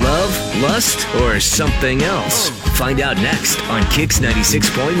lust, or something else? Find out next on Kix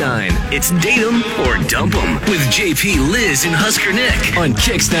 96.9. It's Date 'em or Dump 'em with JP, Liz, and Husker Nick on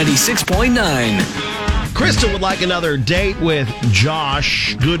Kix 96.9. Crystal would like another date with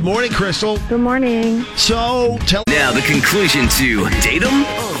Josh. Good morning, Crystal. Good morning. So, Now the conclusion to Date 'em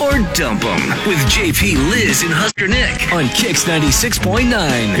or Dump 'em with JP, Liz, and Husker Nick on Kix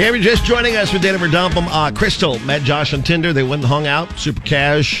 96.9. if you're just joining us with Date 'em or Dump 'em, Crystal met Josh on Tinder. They went and hung out, super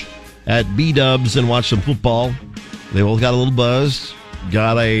cash, at B-Dubs and watched some football. They both got a little buzzed.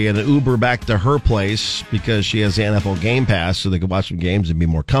 Got an Uber back to her place because she has the NFL Game Pass, so they could watch some games and be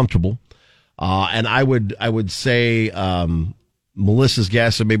more comfortable. And I would say Melissa's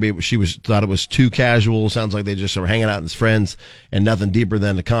guess, so maybe thought it was too casual. Sounds like they just were hanging out as friends and nothing deeper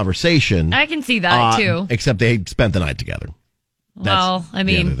than a conversation. I can see that too. Except they spent the night together. Well, I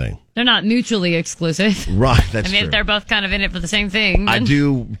mean, they're not mutually exclusive. Right, that's true. They're both kind of in it for the same thing. I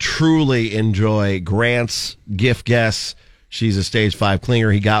do truly enjoy Grant's gift guess. She's a stage 5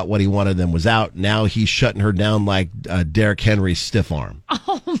 clinger. He got what he wanted and was out. Now he's shutting her down like Derrick Henry's stiff arm.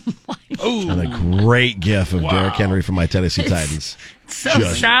 Oh, my God. And a great gif of Derrick Henry from my Tennessee Titans. So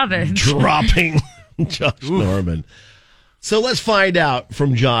savage. Dropping Josh Norman. So let's find out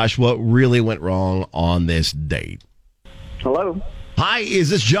from Josh what really went wrong on this date. Hello. Hi, is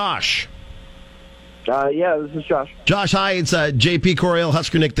this Josh? Yeah, this is Josh. Josh, hi, it's JP Coriel,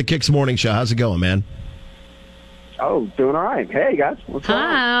 Husker Nick, the Kicks Morning Show. How's it going, man? Oh, doing all right. Hey, guys. What's going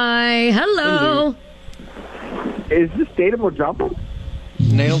on? Hi. Hello. Is this Date 'em or Dump 'em?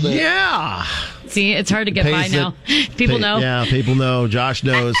 Nailed it. Yeah. See, it's hard to get by now. People know. Yeah, people know. Josh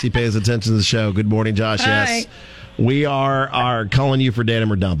knows. He pays attention to the show. Good morning, Josh. Hi. Yes. We are calling you for Date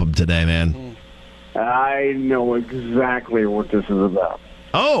 'em or Dump 'em today, man. I know exactly what this is about.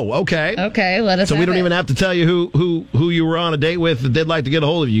 Oh, okay. Okay, let us So we have don't it. even have to tell you who you were on a date with that did like to get a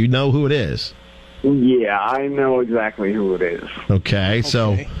hold of you. You know who it is. Yeah, I know exactly who it is. Okay.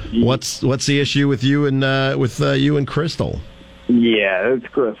 So what's the issue with you and you and Crystal? Yeah, it's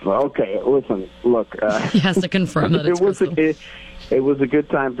Crystal. Okay, listen, look. He has to confirm that it's Crystal. It was a good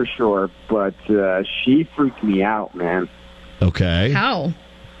time for sure, but she freaked me out, man. Okay. How?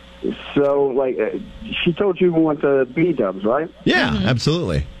 So, she told you we went to B-Dubs, right? Yeah,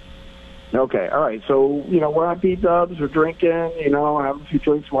 absolutely. Okay, all right. So, we're at B-Dubs, we're drinking, having a few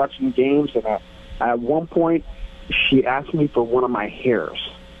drinks, watching games, and at one point, she asked me for one of my hairs.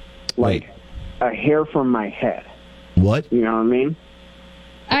 Like, a hair from my head. What? You know what I mean?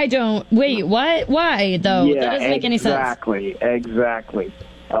 I don't. Wait, what? Why, though? Yeah, that doesn't make any sense. Exactly.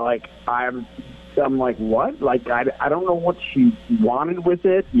 I'm like, what? Like, I don't know what she wanted with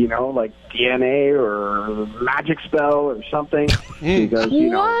it, like DNA or magic spell or something. Because, we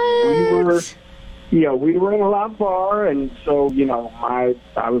were in a loud bar, and so,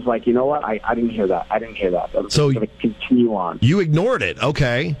 I was like, you know what? I didn't hear that. I'm So going to continue on. You ignored it.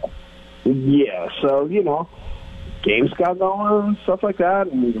 Okay. Yeah, so, games got going and stuff like that,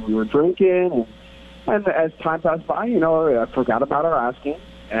 and we were drinking, and as time passed by, I forgot about her asking.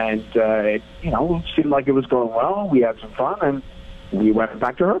 And, it seemed like it was going well. We had some fun, and we went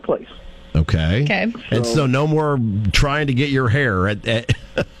back to her place. Okay. And so no more trying to get your hair at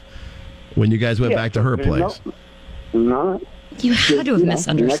when you guys went back to her place. No. You had to have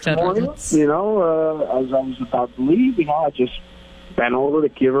misunderstood next morning, her. as I was about to leave, I just bent over to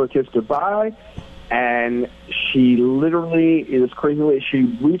give her a kiss goodbye. And she literally, it was crazy. She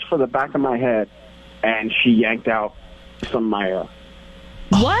reached for the back of my head, and she yanked out some of my hair.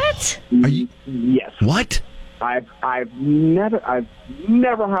 What? Are you? Yes. What? I've never had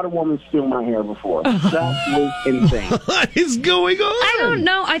a woman steal my hair before. That was insane. What is going on? I don't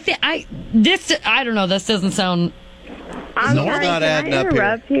know. I don't know. This doesn't sound. I'm No, we're sorry, not adding can I up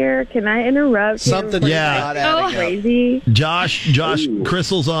interrupt here? Can I interrupt Something here? yeah. not adding up. Crazy. Josh,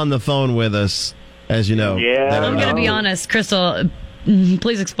 Crystal's on the phone with us, as you know. Yeah. I'm going to be honest, Crystal.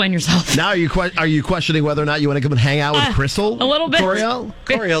 Please explain yourself. Now, are you questioning whether or not you want to come and hang out with Crystal? A little bit. Coriel?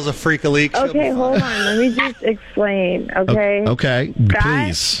 Coriel's a freak of league. Okay, hold on. Let me just explain, okay? Okay,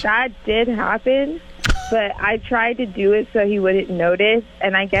 please. That did happen, but I tried to do it so he wouldn't notice,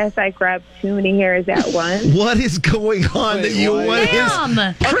 and I guess I grabbed too many hairs at once. What is going on that you want Damn.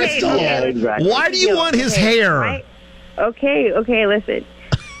 his... Crystal, Yeah, exactly. why do you want his hair? Okay, listen.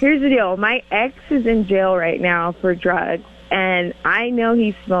 Here's the deal. My ex is in jail right now for drugs, and I know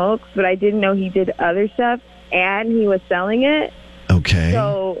he smokes, but I didn't know he did other stuff, and he was selling it. Okay.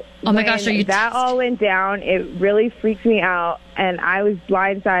 So Oh my gosh, are you that all went down, it really freaked me out, and I was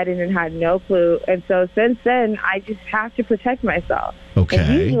blindsided and had no clue. And so since then, I just have to protect myself. Okay.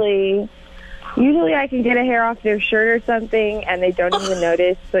 And usually, usually I can get a hair off their shirt or something and they don't even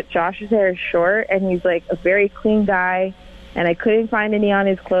notice, but Josh's hair is short and he's like a very clean guy and I couldn't find any on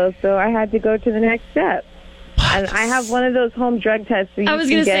his clothes, so I had to go to the next step. And I have one of those home drug tests. I was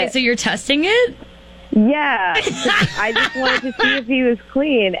going to say, so you're testing it? Yeah. I just wanted to see if he was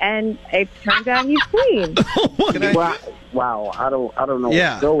clean, and it turns out he's clean. Wow, I don't know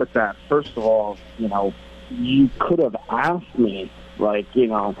where to go with that. First of all, you could have asked me, like,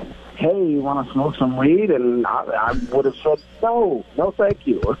 hey, you want to smoke some weed? And I would have said, no, thank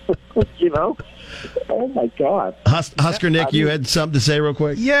you. Oh, my God. Husker Nick, you had something to say real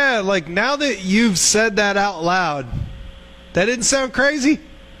quick? Yeah, like, now that you've said that out loud, that didn't sound crazy?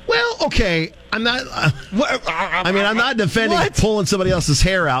 Well, okay, I'm not. I'm not defending pulling somebody else's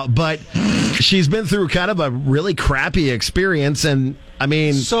hair out, but she's been through kind of a really crappy experience, and I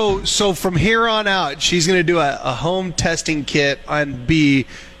mean, so from here on out, she's going to do a home testing kit and be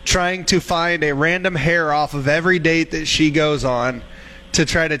trying to find a random hair off of every date that she goes on to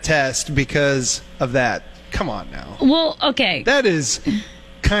try to test because of that. Come on now. Well, okay, that is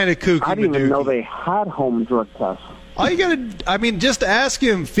kind of kooky. I didn't even know they had home drug tests. All you gotta, just ask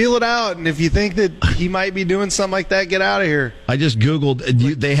him, feel it out, and if you think that he might be doing something like that, get out of here. I just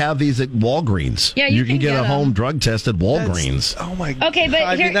Googled, they have these at Walgreens. Yeah, you can get a home drug test at Walgreens. Oh my God. Okay,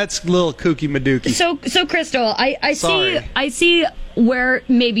 but that's a little kooky madookie. So Crystal, I see where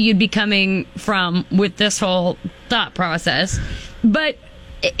maybe you'd be coming from with this whole thought process, but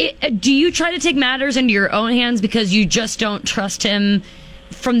do you try to take matters into your own hands because you just don't trust him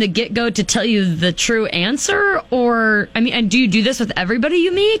from the get-go to tell you the true answer? Or, and do you do this with everybody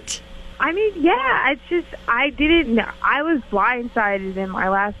you meet? Yeah, it's just, I didn't know. I was blindsided in my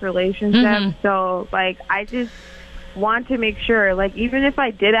last relationship, so, I just want to make sure, even if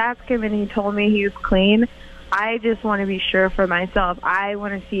I did ask him and he told me he was clean, I just want to be sure for myself. I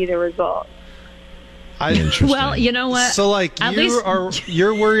want to see the results. Well, you know what? So,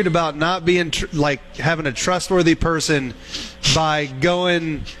 you're worried about not being having a trustworthy person by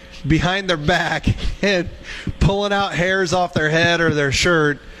going behind their back and pulling out hairs off their head or their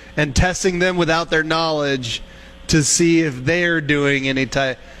shirt and testing them without their knowledge to see if they're doing any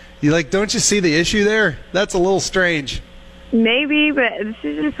type. Don't you see the issue there? That's a little strange. Maybe, but this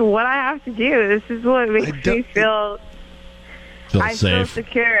is just what I have to do. This is what makes me feel I feel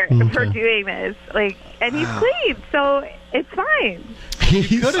secure for doing this. And he's clean, so it's fine.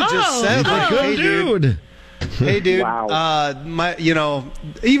 You could have just said, hey, dude. Hey, dude. Wow.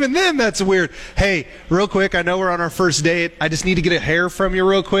 Even then, that's weird. Hey, real quick, I know we're on our first date. I just need to get a hair from you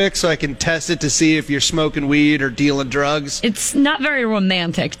real quick so I can test it to see if you're smoking weed or dealing drugs. It's not very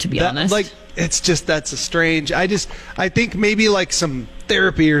romantic, to be honest. It's just, that's a strange. I think maybe some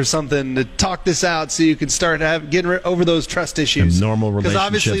therapy or something to talk this out so you can start getting over those trust issues. And normal relationships. Because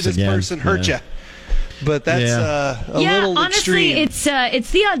obviously this person hurt you. But that's a little honestly, extreme. it's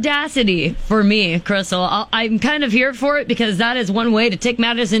the audacity for me, Crystal. I'm kind of here for it because that is one way to take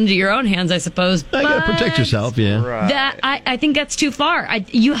matters into your own hands, I suppose. You gotta protect yourself, yeah. Right. That I think that's too far. I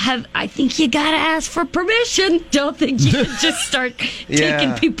think you gotta ask for permission. Don't think you can just start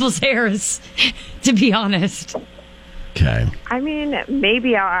taking people's hairs. To be honest. Okay.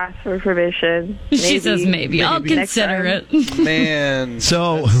 Maybe I'll ask for permission. She says maybe. I'll consider it. Man.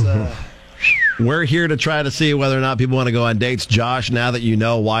 So. We're here to try to see whether or not people want to go on dates. Josh, now that you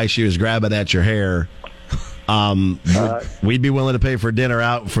know why she was grabbing at your hair, we'd be willing to pay for dinner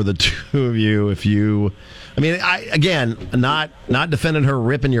out for the two of you if you... not defending her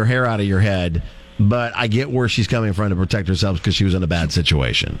ripping your hair out of your head, but I get where she's coming from to protect herself because she was in a bad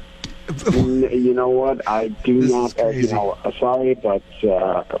situation. You know what? I do not, sorry, but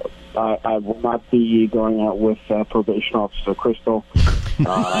I will not be going out with probation officer Crystal.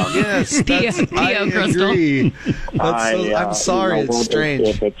 Yes, I agree. I'm sorry, it's strange.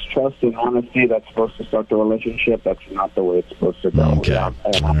 If it's trust and honesty that's supposed to start the relationship, that's not the way it's supposed to go. Okay. I'm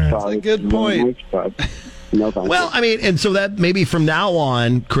sorry. That's a good point. But no, thank you. And so that maybe from now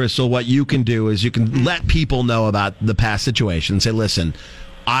on, Crystal, what you can do is you can let people know about the past situation. Say, listen,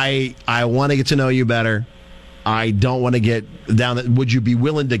 I want to get to know you better. I don't want to get down that. Would you be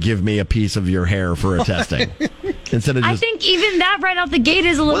willing to give me a piece of your hair for a testing? Instead of just, I think even that right out the gate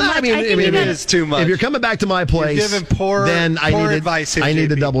is a little much. It is too much. If you're coming back to my place, you're giving poor then advice here, I need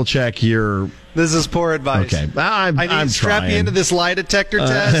to JP. double check your This is poor advice. Okay. I need to strap you into this lie detector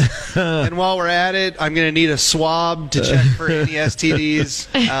test. And while we're at it, I'm going to need a swab to check for any STDs.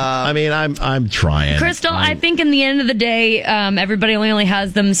 I'm trying. Crystal, I think in the end of the day, everybody only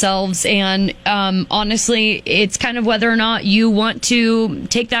has themselves. And honestly, it's kind of whether or not you want to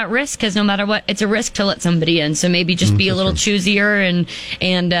take that risk, because no matter what, it's a risk to let somebody in. So maybe just be a little choosier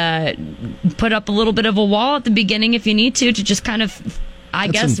and put up a little bit of a wall at the beginning if you need to just kind of, I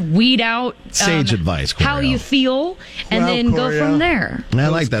guess, weed out sage advice, how you feel, and then go from there. I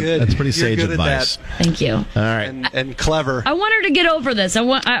like that. Good. That's pretty You're sage good advice. Thank you. All right, and clever. I want her to get over this. I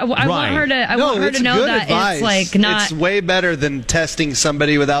want her to. I want her to know that advice. it's like not. It's way better than testing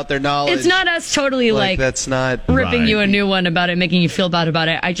somebody without their knowledge. It's not us totally like that's not ripping you a new one about it, making you feel bad about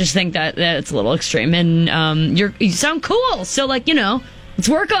it. I just think that it's a little extreme, and you sound cool. So let's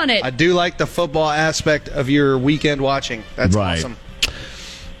work on it. I do like the football aspect of your weekend watching. That's awesome.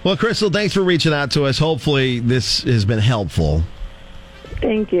 Well, Crystal, thanks for reaching out to us. Hopefully this has been helpful.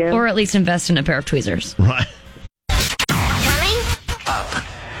 Thank you. Or at least invest in a pair of tweezers. Right. Coming up.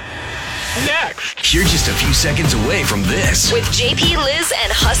 Next. You're just a few seconds away from this. With JP, Liz,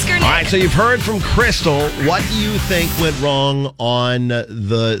 and Husker Nick. All right, so you've heard from Crystal. What do you think went wrong on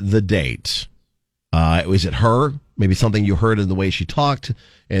the date? Was it her? Maybe something you heard in the way she talked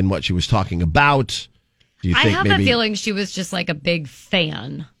and what she was talking about? Do you think I have a feeling she was just like a big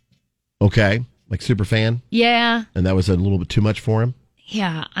fan. Okay, like super fan? Yeah. And that was a little bit too much for him?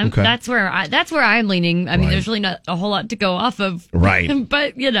 Yeah, that's where I'm leaning. I mean, there's really not a whole lot to go off of. Right.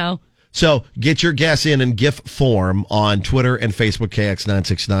 But, So get your guess in GIF form on Twitter and Facebook,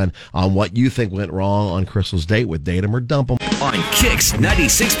 KX969, on what you think went wrong on Crystal's date with Date 'Em or Dump 'Em. On Kix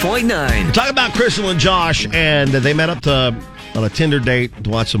 96.9. Talk about Crystal and Josh, and they met up on a Tinder date to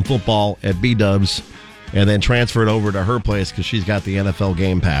watch some football at B-Dubs, and then transferred over to her place because she's got the NFL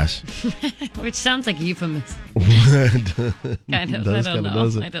Game Pass. Which sounds like a euphemism. Kind of.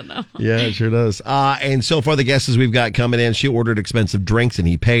 I don't know. Yeah, it sure does. And so far, the guesses we've got coming in, she ordered expensive drinks and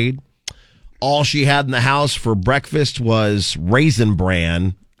he paid. All she had in the house for breakfast was Raisin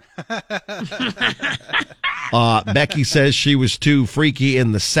Bran. Becky says she was too freaky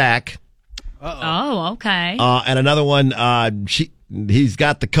in the sack. Oh, okay. And another one, he's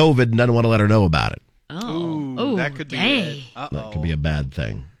got the COVID and doesn't want to let her know about it. Oh, that could be it. That could be a bad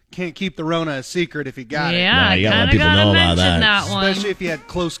thing. Can't keep the Rona a secret if you got it. Yeah, you gotta let kind of people know about that. one. Especially if you had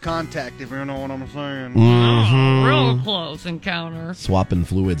close contact, if you know what I'm saying. Mm-hmm. Real close encounter. Swapping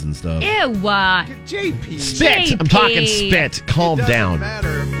fluids and stuff. Ew. JP. Spit. I'm talking spit. Calm down. It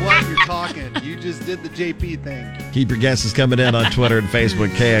doesn't matter what you're talking. You just did the JP thing. Keep your guesses coming in on Twitter and Facebook,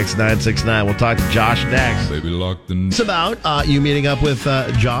 KX969. We'll talk to Josh next. Baby locked in. It's about you meeting up with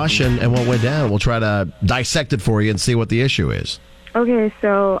Josh and what went down. We'll try to dissect it for you and see what the issue is. Okay,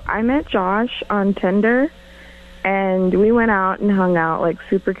 so I met Josh on Tinder, and we went out and hung out, like,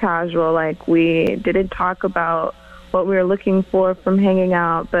 super casual. Like, we didn't talk about what we were looking for from hanging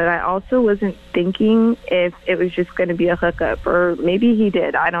out, but I also wasn't thinking if it was just going to be a hookup, or maybe he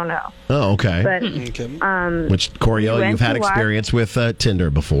did. I don't know. Oh, okay. But, Which, Coriel, you've had experience with Tinder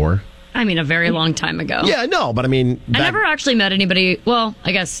before. I mean, a very long time ago. Yeah, no, but I mean... I never actually met anybody... Well,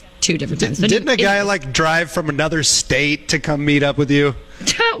 I guess 2 different times. But Didn't a guy, drive from another state to come meet up with you?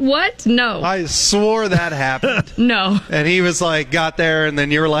 What? No. I swore that happened. No. And he was got there, and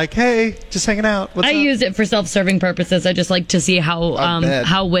then you were like, hey, just hanging out. What's I up? used it for self-serving purposes. I just like to see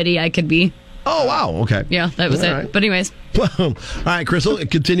how witty I could be. Oh, wow, okay. Yeah, that was it. Right. But anyways. All right, Crystal,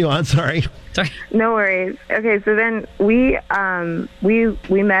 continue on. Sorry. No worries. Okay, so then we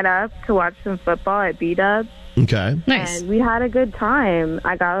met up to watch some football at B-Dubs. Okay. Nice. And we had a good time.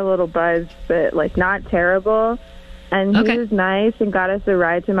 I got a little buzzed, but not terrible. And he was nice and got us a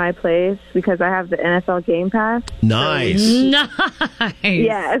ride to my place because I have the NFL Game Pass. Nice. Nice.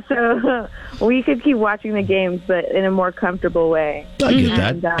 Yeah, so we could keep watching the games, but in a more comfortable way. I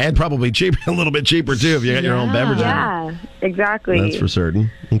get that. And probably cheaper, a little bit cheaper, too, if you got your own beverage. Yeah, exactly. That's for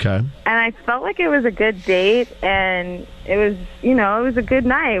certain. Okay. And I felt like it was a good date, and it was, it was a good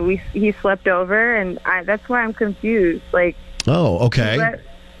night. He slept over, and that's why I'm confused. Oh, okay.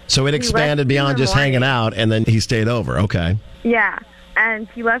 So it expanded beyond just hanging out, and then he stayed over. Okay. Yeah. And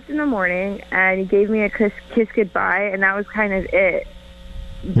he left in the morning, and he gave me a kiss goodbye, and that was kind of it.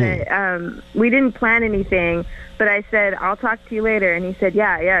 But we didn't plan anything, but I said, I'll talk to you later. And he said,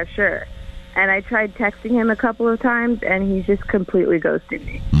 yeah, sure. And I tried texting him a couple of times, and he just completely ghosted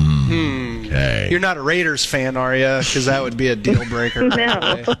me. Okay. You're not a Raiders fan, are you? Because that would be a deal breaker.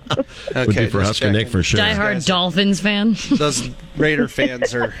 No. Would be for Husker Nick for sure. Diehard Dolphins fan. Those Raider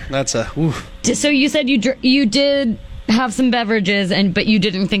fans are, that's a... Oof. So you said you did have some beverages, but you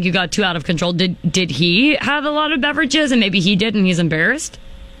didn't think you got too out of control. Did he have a lot of beverages, and maybe he did, and he's embarrassed?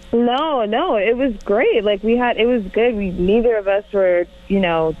 No, it was great. Like it was good. Neither of us were,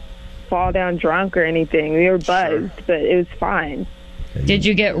 fall down drunk or anything. We were buzzed, but it was fine. Did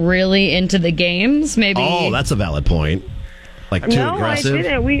you get really into the games? Maybe. Oh, that's a valid point. Like too aggressive? No, I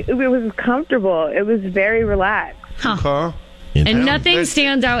didn't. It was comfortable. It was very relaxed. Huh. And nothing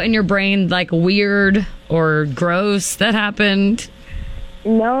stands out in your brain like weird or gross that happened?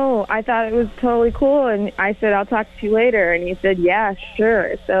 No, I thought it was totally cool, and I said, I'll talk to you later, and he said, yeah,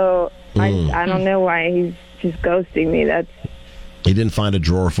 sure. So I don't know why he's just ghosting me. He didn't find a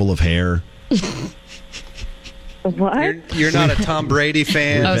drawer full of hair. What? You're not a Tom Brady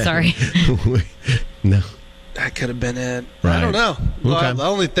fan. Oh, sorry. No. That could have been it. Right. I don't know. Well, the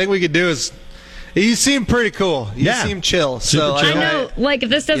only thing we could do is... You seem pretty cool. You seem chill. Super chill. I know. Like, if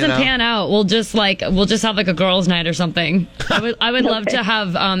this doesn't pan out, we'll just have like a girls' night or something. I would love to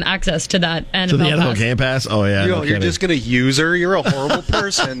have access to that NFL to the NFL pass. Game Pass? Oh, yeah. You're just going to use her? You're a horrible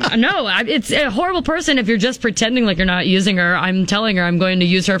person. No, it's a horrible person if you're just pretending like you're not using her. I'm telling her I'm going to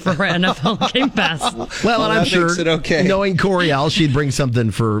use her for her NFL Game Pass. Well, and I'm sure, makes it okay. knowing Coriel, she'd bring something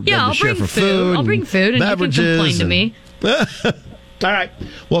for them I'll to share bring for food. I'll bring food, and beverages you can complain to me. All right.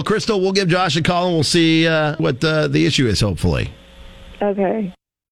 Well, Crystal, we'll give Josh a call, and we'll see what the issue is, hopefully. Okay.